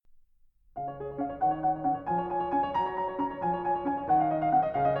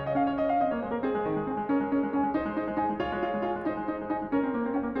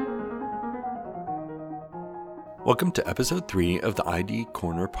Welcome to episode 3 of the ID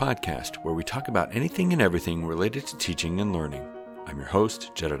Corner podcast, where we talk about anything and everything related to teaching and learning. I'm your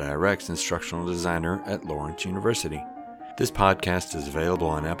host, Julie Rex, instructional designer at Lawrence University. This podcast is available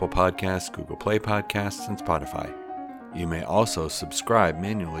on Apple Podcasts, Google Play Podcasts, and Spotify. You may also subscribe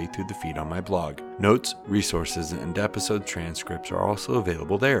manually through the feed on my blog. Notes, resources, and episode transcripts are also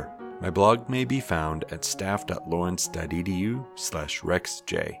available there. My blog may be found at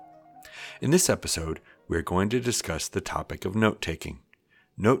staff.lawrence.edu/rexj. In this episode, we're going to discuss the topic of note-taking.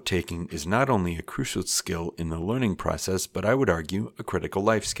 Note-taking is not only a crucial skill in the learning process, but I would argue a critical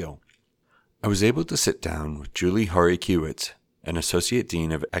life skill. I was able to sit down with Julie Haurykiewicz, an Associate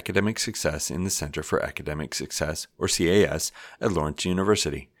Dean of Academic Success in the Center for Academic Success, or CAS, at Lawrence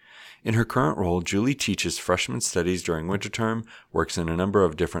University. In her current role, Julie teaches freshman studies during winter term, works in a number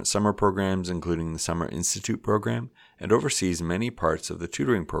of different summer programs, including the Summer Institute program, and oversees many parts of the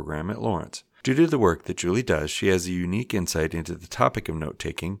tutoring program at Lawrence. Due to the work that Julie does, she has a unique insight into the topic of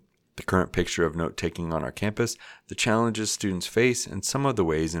note-taking, the current picture of note-taking on our campus, the challenges students face, and some of the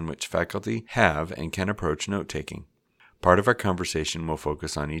ways in which faculty have and can approach note-taking. Part of our conversation will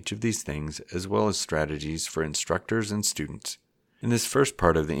focus on each of these things, as well as strategies for instructors and students. In this first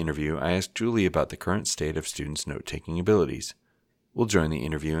part of the interview, I asked Julie about the current state of students' note-taking abilities. We'll join the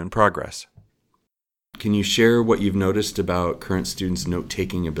interview in progress. Can you share what you've noticed about current students'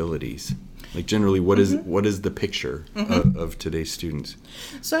 note-taking abilities? Like generally, what is the picture of today's students?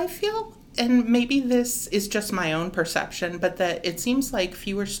 So I feel, and maybe this is just my own perception, but that it seems like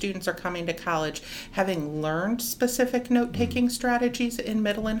fewer students are coming to college having learned specific note-taking strategies in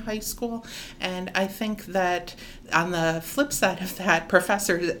middle and high school. And I think that on the flip side of that,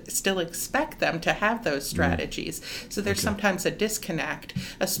 professors still expect them to have those strategies. So there's sometimes a disconnect,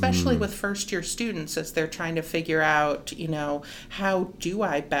 especially with first-year students as they're trying to figure out, how do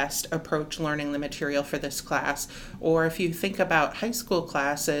I best approach learning the material for this class? Or if you think about high school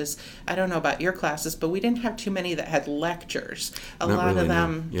classes, I don't know about your classes, but we didn't have too many that had lectures. A lot of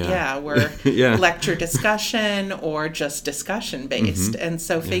them, were lecture discussion or just discussion-based. And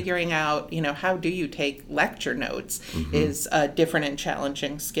so figuring out, how do you take lecture notes is a different and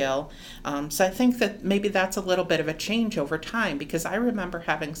challenging skill. So I think that maybe that's a little bit of a change over time, because I remember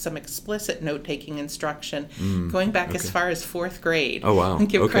having some explicit note-taking instruction going back as far as 4th grade. Oh, wow. And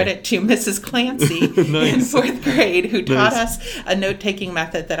give credit to Mrs. Clancy in 4th grade, who taught us a note-taking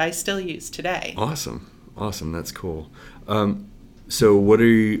method that I still use today. Awesome. That's cool. So what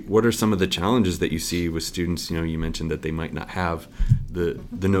are some of the challenges that you see with students? You mentioned that they might not have the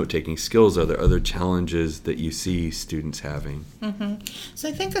note-taking skills. Are there other challenges that you see students having? So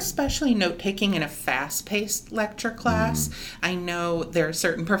I think especially note-taking in a fast-paced lecture class. I know there are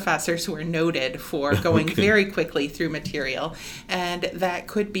certain professors who are noted for going very quickly through material, and that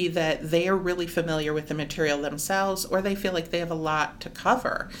could be that they are really familiar with the material themselves, or they feel like they have a lot to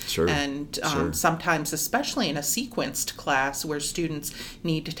cover. And sometimes, especially in a sequenced class where students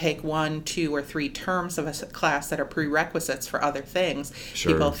need to take 1, 2, or 3 terms of a class that are prerequisites for other things.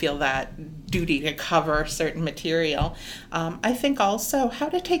 People feel that duty to cover certain material. I think also how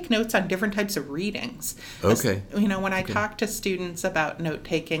to take notes on different types of readings. When I talk to students about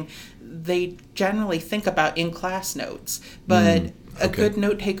note-taking, they generally think about in-class notes, but a good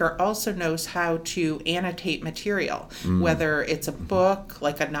note taker also knows how to annotate material, whether it's a book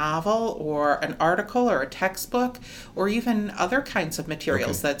like a novel or an article or a textbook, or even other kinds of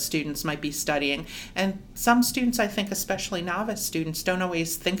materials that students might be studying. And some students, I think especially novice students, don't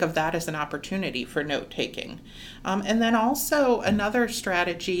always think of that as an opportunity for note taking. And then also another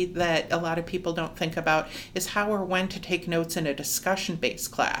strategy that a lot of people don't think about is how or when to take notes in a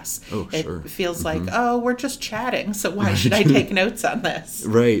discussion-based class. It feels like, we're just chatting, so why should I take notes on this?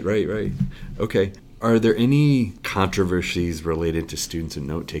 Right. Okay. Are there any controversies related to students and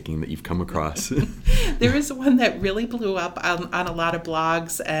note-taking that you've come across? There is one that really blew up on a lot of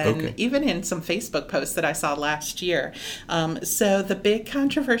blogs and even in some Facebook posts that I saw last year. So the big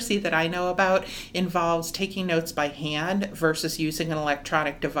controversy that I know about involves taking notes by hand versus using an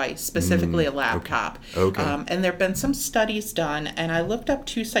electronic device, specifically a laptop. And there have been some studies done, and I looked up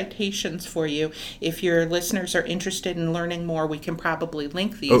 2 citations for you. If your listeners are interested in learning more, we can probably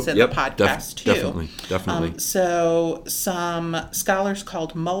link these in the podcast too. Definitely. So some scholars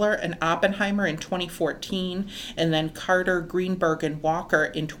called Muller and Oppenheimer in 2014, and then Carter, Greenberg, and Walker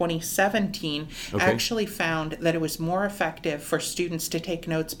in 2017 actually found that it was more effective for students to take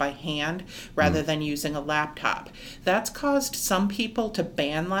notes by hand rather than using a laptop. That's caused some people to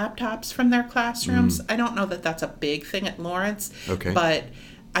ban laptops from their classrooms. I don't know that that's a big thing at Lawrence, but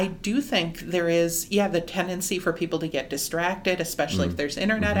I do think there is, the tendency for people to get distracted, especially if there's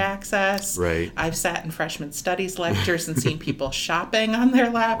internet access. Right. I've sat in freshman studies lectures and seen people shopping on their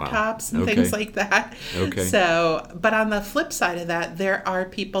laptops and things like that. Okay. So, but on the flip side of that, there are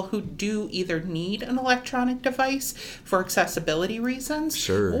people who do either need an electronic device for accessibility reasons,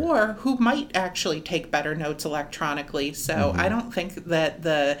 Sure. or who might actually take better notes electronically. So I don't think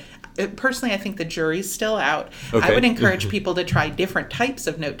that personally, I think the jury's still out. Okay. I would encourage people to try different types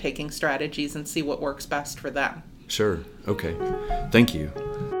of note-taking strategies and see what works best for them. Sure. Okay. Thank you.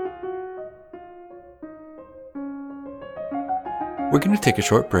 We're going to take a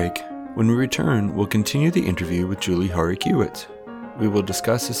short break. When we return, we'll continue the interview with Julie Haurykiewicz. We will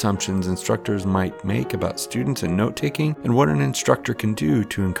discuss assumptions instructors might make about students and note-taking and what an instructor can do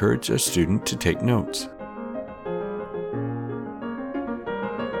to encourage a student to take notes.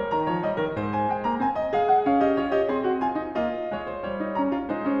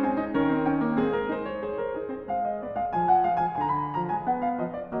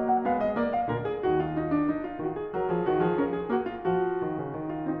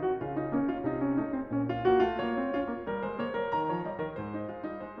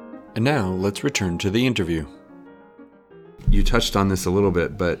 And now, let's return to the interview. You touched on this a little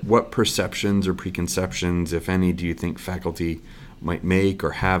bit, but what perceptions or preconceptions, if any, do you think faculty might make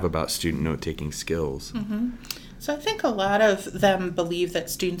or have about student note-taking skills? So I think a lot of them believe that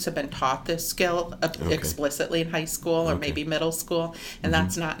students have been taught this skill explicitly in high school or maybe middle school, and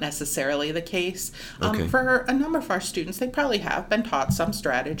that's not necessarily the case. For a number of our students, they probably have been taught some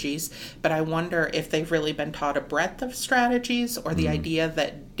strategies, but I wonder if they've really been taught a breadth of strategies, or the idea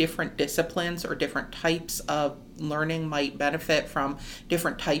that different disciplines or different types of learning might benefit from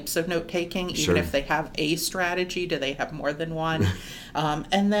different types of note-taking. Even if they have a strategy, do they have more than one?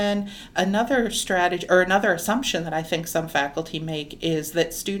 And then another strategy or another assumption that I think some faculty make is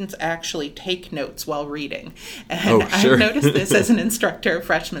that students actually take notes while reading. And I've noticed this as an instructor of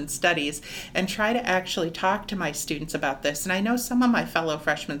freshman studies and try to actually talk to my students about this. And I know some of my fellow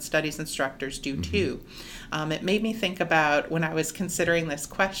freshman studies instructors do too. It made me think about, when I was considering this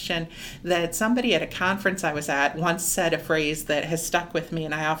question, that somebody at a conference I was at once said a phrase that has stuck with me,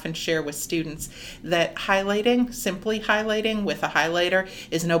 and I often share with students, that highlighting, simply highlighting with a highlighter,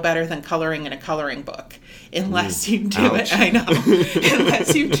 is no better than coloring in a coloring book. Unless you do it, I know,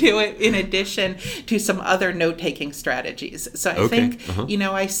 unless you do it in addition to some other note-taking strategies. So I think,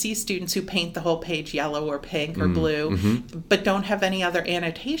 I see students who paint the whole page yellow or pink or blue, but don't have any other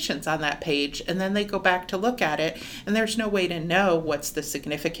annotations on that page, and then they go back to look at it, and there's no way to know what's the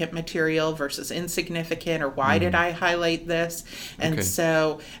significant material versus insignificant, or why did I highlight this? And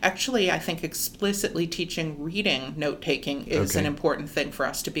so actually I think explicitly teaching reading note-taking is an important thing for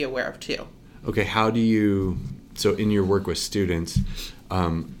us to be aware of too. Okay, so in your work with students,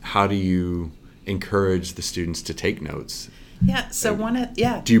 how do you encourage the students to take notes? Yeah. So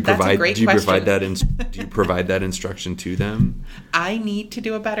do you provide question. provide that instruction to them? I need to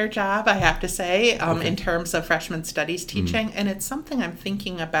do a better job, I have to say, in terms of freshman studies teaching, and it's something I'm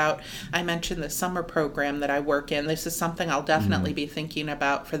thinking about. I mentioned the summer program that I work in. This is something I'll definitely be thinking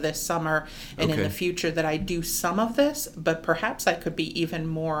about for this summer and in the future, that I do some of this, but perhaps I could be even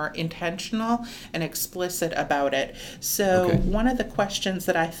more intentional and explicit about it. So one of the questions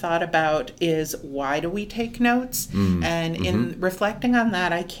that I thought about is, why do we take notes? And in reflecting on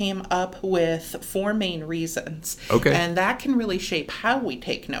that, I came up with 4 main reasons. And that can really shape how we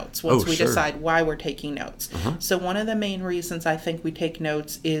take notes once we decide why we're taking notes. So one of the main reasons I think we take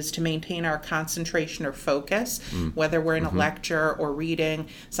notes is to maintain our concentration or focus, whether we're in a lecture or reading.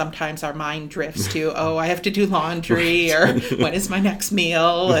 Sometimes our mind drifts to, I have to do laundry, or when is my next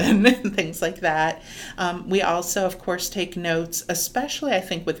meal, and things like that. We also, of course, take notes, especially I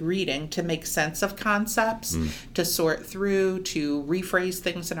think with reading, to make sense of concepts, to sort through, to rephrase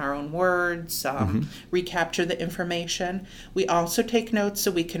things in our own words, recapture the information. We also take notes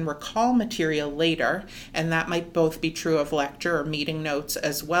so we can recall material later, and that might both be true of lecture or meeting notes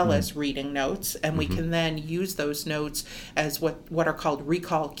as well as reading notes, and we can then use those notes as what are called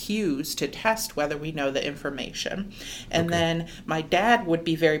recall cues to test whether we know the information. And then my dad would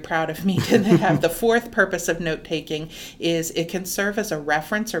be very proud of me to have the 4th purpose of note-taking is it can serve as a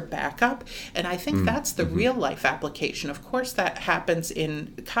reference or backup, and I think that's the real life application. Of course, that happens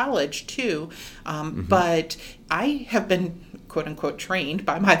in college too, but I have been quote unquote trained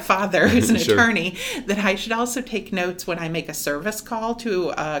by my father, who's an Sure. attorney, that I should also take notes when I make a service call to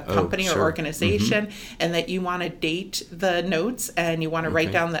a company or sure. organization, and that you want to date the notes and you want to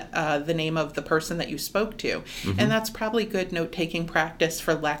write down the name of the person that you spoke to. And that's probably good note-taking practice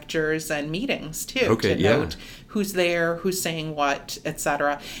for lectures and meetings too, to note who's there, who's saying what,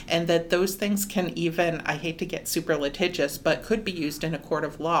 etc. And that those things can even, I hate to get super litigious, but could be used in a court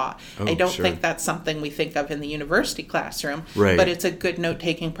of law. I don't think that's something we think of in the university classroom, but it's a good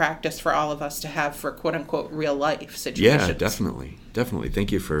note-taking practice for all of us to have for quote-unquote real-life situations. Yeah, definitely. Definitely.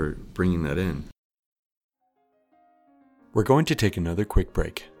 Thank you for bringing that in. We're going to take another quick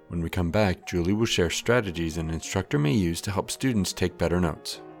break. When we come back, Julie will share strategies an instructor may use to help students take better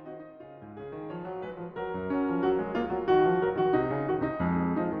notes.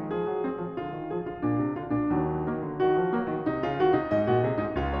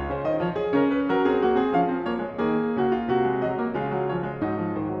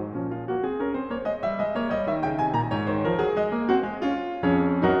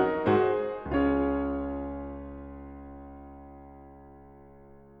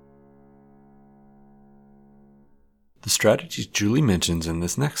 The strategies Julie mentions in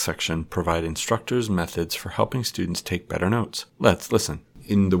this next section provide instructors methods for helping students take better notes. Let's listen.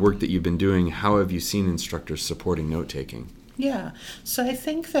 In the work that you've been doing, how have you seen instructors supporting note-taking? Yeah, so I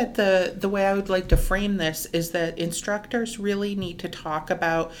think that the way I would like to frame this is that instructors really need to talk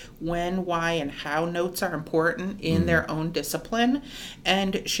about when, why, and how notes are important in their own discipline,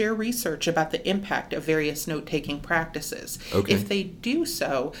 and share research about the impact of various note-taking practices. If they do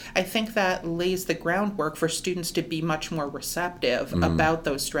so, I think that lays the groundwork for students to be much more receptive about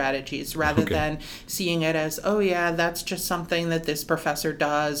those strategies, rather than seeing it as, oh yeah, that's just something that this professor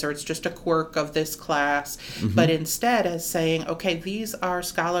does, or it's just a quirk of this class, but instead as saying, okay, these are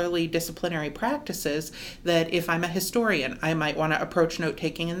scholarly disciplinary practices that if I'm a historian, I might want to approach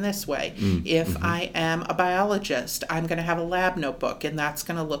note-taking in this way. If I am a biologist, I'm going to have a lab notebook, and that's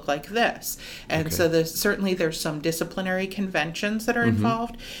going to look like this. And so there's some disciplinary conventions that are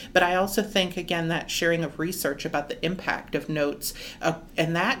involved, but I also think, again, that sharing of research about the impact of notes,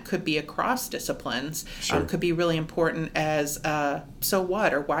 and that could be across disciplines, could be really important as, so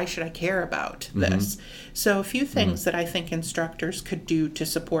what, or why should I care about this? So a few things that I think instructors could do to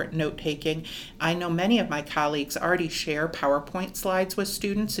support note-taking. I know many of my colleagues already share PowerPoint slides with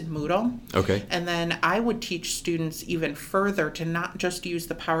students in Moodle. And then I would teach students even further to not just use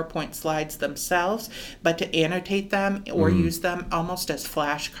the PowerPoint slides themselves, but to annotate them or use them almost as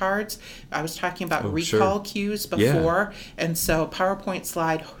flashcards. I was talking about recall cues before, and so PowerPoint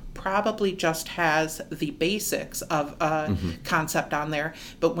slide probably just has the basics of a concept on there,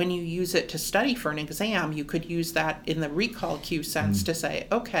 but when you use it to study for an exam, you could use that in the recall cue sense to say,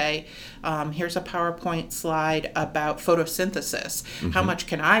 okay, here's a PowerPoint slide about photosynthesis. How much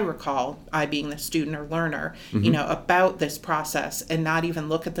can I recall, I being the student or learner, about this process, and not even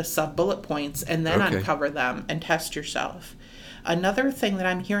look at the sub-bullet points and then uncover them and test yourself. Another thing that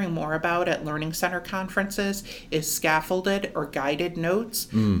I'm hearing more about at Learning Center conferences is scaffolded or guided notes,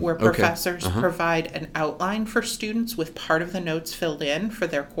 where professors provide an outline for students with part of the notes filled in for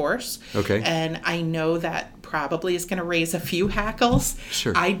their course. And I know that probably is going to raise a few hackles.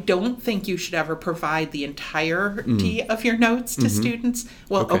 I don't think you should ever provide the entirety of your notes to students.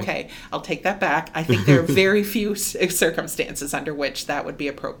 Well, I'll take that back. I think there are very few circumstances under which that would be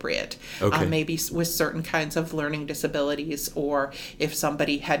appropriate. Maybe with certain kinds of learning disabilities, or if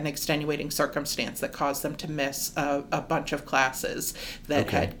somebody had an extenuating circumstance that caused them to miss a bunch of classes that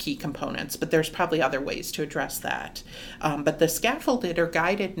had key components. But there's probably other ways to address that. But the scaffolded or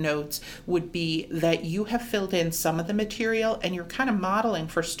guided notes would be that you have filled in some of the material and you're kind of modeling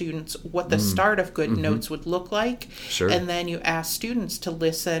for students what the start of good notes would look like. And then you ask students to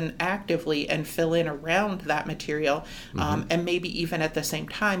listen actively and fill in around that material. And maybe even at the same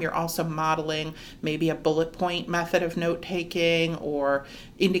time, you're also modeling maybe a bullet point method of note-taking, or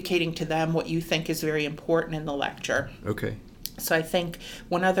indicating to them what you think is very important in the lecture. So I think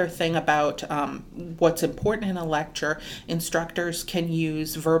one other thing about what's important in a lecture, instructors can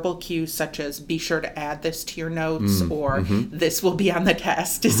use verbal cues such as be sure to add this to your notes, or this will be on the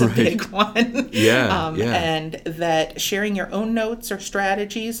test is a big one. And that sharing your own notes or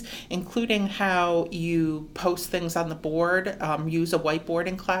strategies, including how you post things on the board, use a whiteboard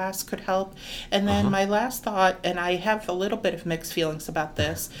in class, could help. And then my last thought, and I have a little bit of mixed feelings about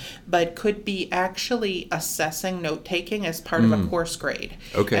this, but could be actually assessing note-taking as part of a course grade.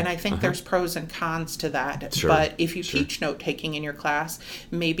 And I think there's pros and cons to that. But if you teach note-taking in your class,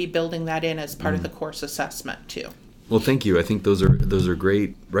 maybe building that in as part of the course assessment too. Well, thank you. I think those are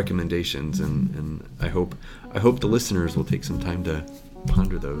great recommendations, and I hope the listeners will take some time to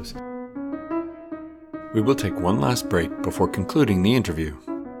ponder those. We will take one last break before concluding the interview.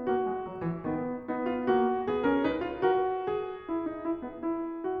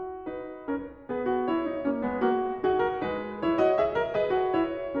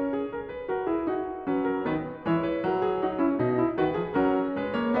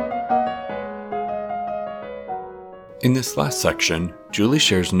 In this last section, Julie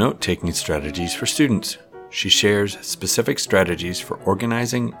shares note-taking strategies for students. She shares specific strategies for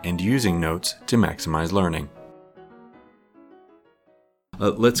organizing and using notes to maximize learning.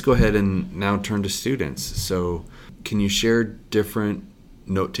 Let's go ahead and now turn to students. So, can you share different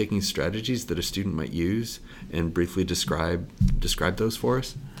note-taking strategies that a student might use and briefly describe those for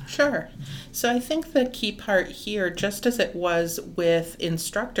us? Sure. So I think the key part here, just as it was with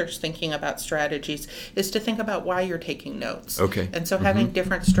instructors thinking about strategies, is to think about why you're taking notes. Okay. And so having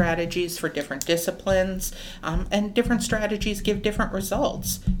different strategies for different disciplines, and different strategies give different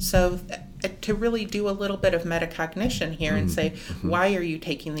results. So to really do a little bit of metacognition here and say, why are you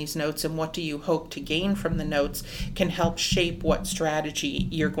taking these notes and what do you hope to gain from the notes can help shape what strategy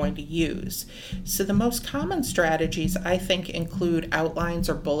you're going to use. So the most common strategies, I think, include outlines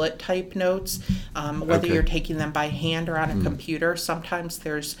or bullet type notes, whether you're taking them by hand or on a computer. Sometimes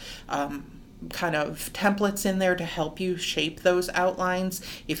there's kind of templates in there to help you shape those outlines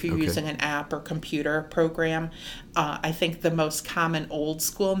if you're using an app or computer program. I think the most common old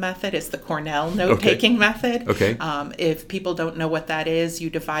school method is the Cornell note-taking method. If people don't know what that is, you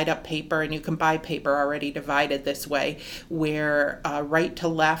divide up paper, and you can buy paper already divided this way, where right to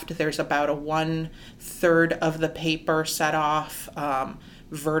left there's about a 1/3 of the paper set off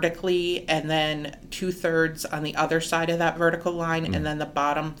vertically, and then 2/3 on the other side of that vertical line, and then the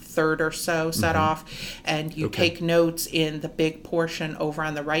bottom third or so set off, and you take notes in the big portion over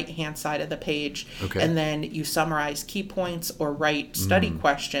on the right hand side of the page, and then you summarize key points or write study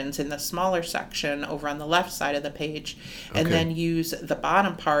questions in the smaller section over on the left side of the page, and then use the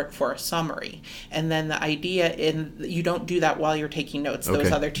bottom part for a summary. And then the idea you don't do that while you're taking notes, those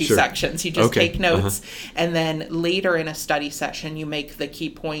other two sections. You just take notes, and then later in a study session you make the key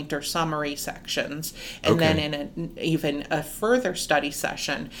point or summary sections, and then in even a further study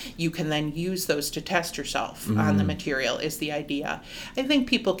session you can then use those to test yourself on the material, is the idea. I think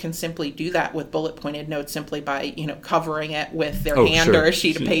people can simply do that with bullet pointed notes simply by covering it with their hand or a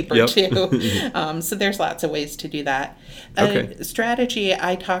sheet of paper too. So there's lots of ways to do that. Strategy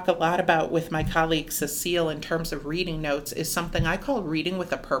I talk a lot about with my colleague Cecile in terms of reading notes is something I call reading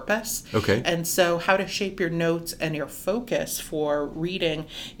with a purpose. And so how to shape your notes and your focus for reading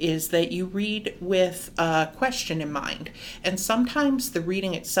is that you read with a question in mind. And sometimes the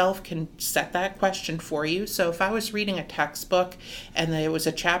reading itself can set that question for you. So if I was reading a textbook and there was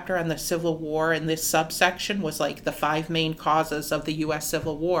a chapter on the Civil War and this subsection was like the 5 main causes of the U.S.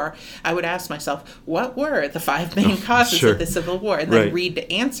 Civil War, I would ask myself, what were the 5 main causes of the Civil War? And then read to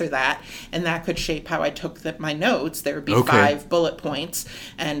answer that. And that could shape how I took my notes. There would be 5 bullet points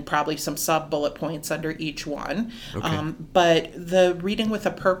and probably some sub-bullet points under each one. But the reading with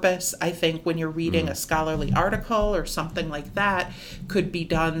a purpose, I think, when you're reading a scholarly article or something like that, could be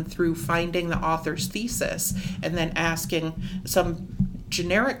done through finding the author's thesis and then asking some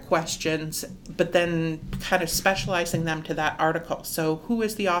generic questions, but then kind of specializing them to that article. So who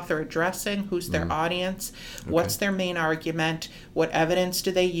is the author addressing? Who's their audience? What's their main argument? What evidence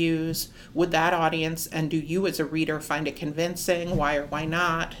do they use? Would that audience, and do you as a reader find it convincing? Why or why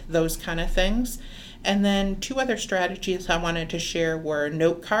not? Those kind of things. And then 2 other strategies I wanted to share were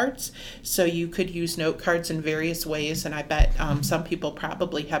note cards. So you could use note cards in various ways, and I bet some people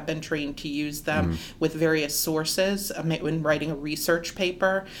probably have been trained to use them with various sources when writing a research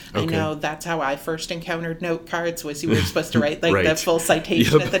paper. I know that's how I first encountered note cards, was you were supposed to write the full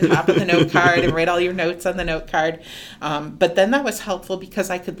citation at the top of the note card and write all your notes on the note card. But then that was helpful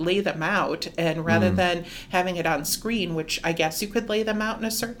because I could lay them out, and rather than having it on screen, which I guess you could lay them out in a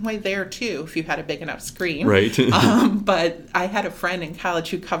certain way there too if you had a big enough screen. But I had a friend in college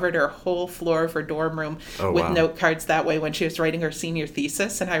who covered her whole floor of her dorm room with note cards that way when she was writing her senior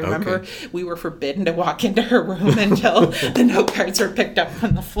thesis. And I remember we were forbidden to walk into her room until the note cards were picked up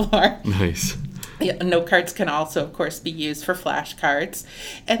from the floor. Nice. Note cards can also, of course, be used for flashcards.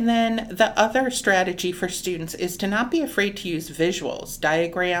 And then the other strategy for students is to not be afraid to use visuals,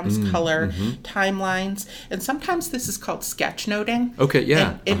 diagrams, color, timelines. And sometimes this is called sketchnoting.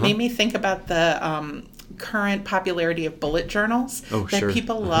 And it made me think about the current popularity of bullet journals. Oh, that sure.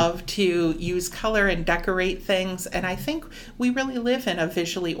 people love to use color and decorate things. And I think we really live in a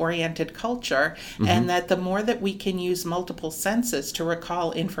visually oriented culture, and that the more that we can use multiple senses to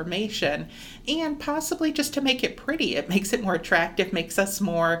recall information, and possibly just to make it pretty, it makes it more attractive, makes us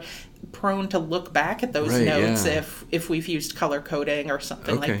more prone to look back at those notes if we've used color coding or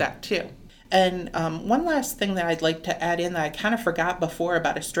something like that too. And one last thing that I'd like to add in that I kind of forgot before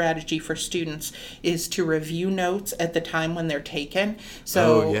about a strategy for students is to review notes at the time when they're taken.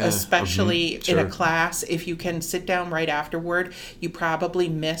 So especially in a class, if you can sit down right afterward, you probably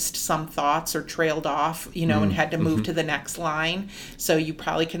missed some thoughts or trailed off, and had to move to the next line. So you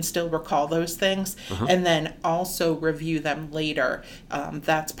probably can still recall those things and then also review them later.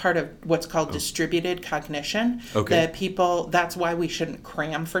 That's part of what's called distributed cognition. That's why we shouldn't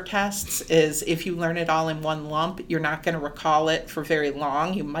cram for tests. Is if you learn it all in one lump, you're not going to recall it for very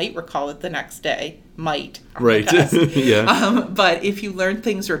long. You might recall it the next day. Right. But if you learn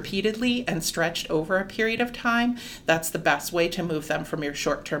things repeatedly and stretched over a period of time, that's the best way to move them from your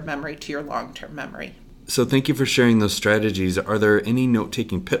short-term memory to your long-term memory. So thank you for sharing those strategies. Are there any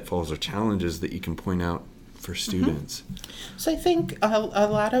note-taking pitfalls or challenges that you can point out for students? So I think a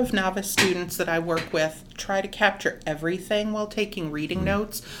lot of novice students that I work with try to capture everything while taking reading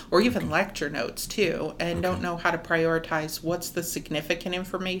notes or even lecture notes too, and don't know how to prioritize what's the significant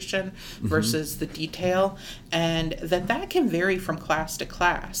information versus the detail, and that can vary from class to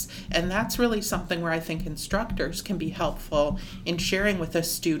class. And that's really something where I think instructors can be helpful in sharing with a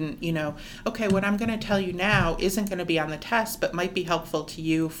student, okay, what I'm going to tell you now isn't going to be on the test, but might be helpful to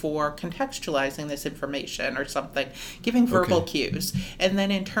you for contextualizing this information or something, giving verbal cues. And then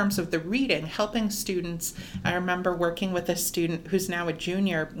in terms of the reading, helping students, I remember working with a student who's now a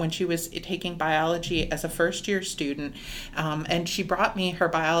junior when she was taking biology as a first-year student, and she brought me her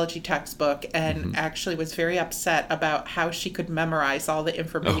biology textbook and actually was very upset about how she could memorize all the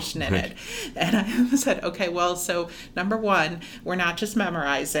information in it. And I said, okay, well, so number one, we're not just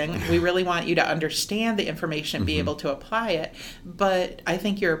memorizing. We really want you to understand the information and be able to apply it. But I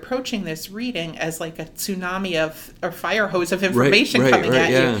think you're approaching this reading as like a tsunami or fire hose of information coming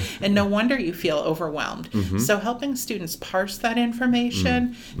at you. And no wonder you feel overwhelmed. So helping students parse that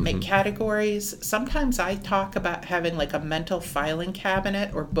information, make categories. Sometimes I talk about having like a mental filing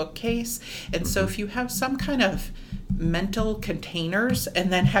cabinet or bookcase. And so if you have some kind of mental containers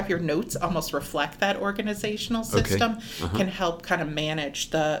and then have your notes almost reflect that organizational system, can help kind of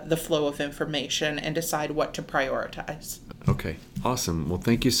manage the flow of information and decide what to prioritize. Okay, awesome. Well,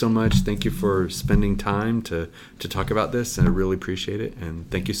 thank you so much. Thank you for spending time to talk about this, and I really appreciate it. And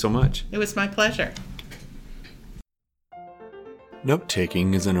thank you so much. It was my pleasure.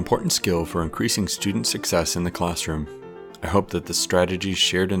 Note-taking is an important skill for increasing student success in the classroom. I hope that the strategies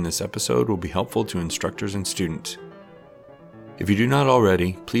shared in this episode will be helpful to instructors and students. If you do not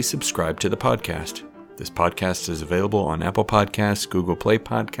already, please subscribe to the podcast. This podcast is available on Apple Podcasts, Google Play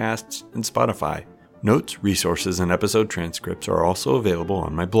Podcasts, and Spotify. Notes, resources, and episode transcripts are also available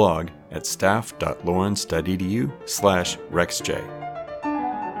on my blog at staff.lawrence.edu/rexj.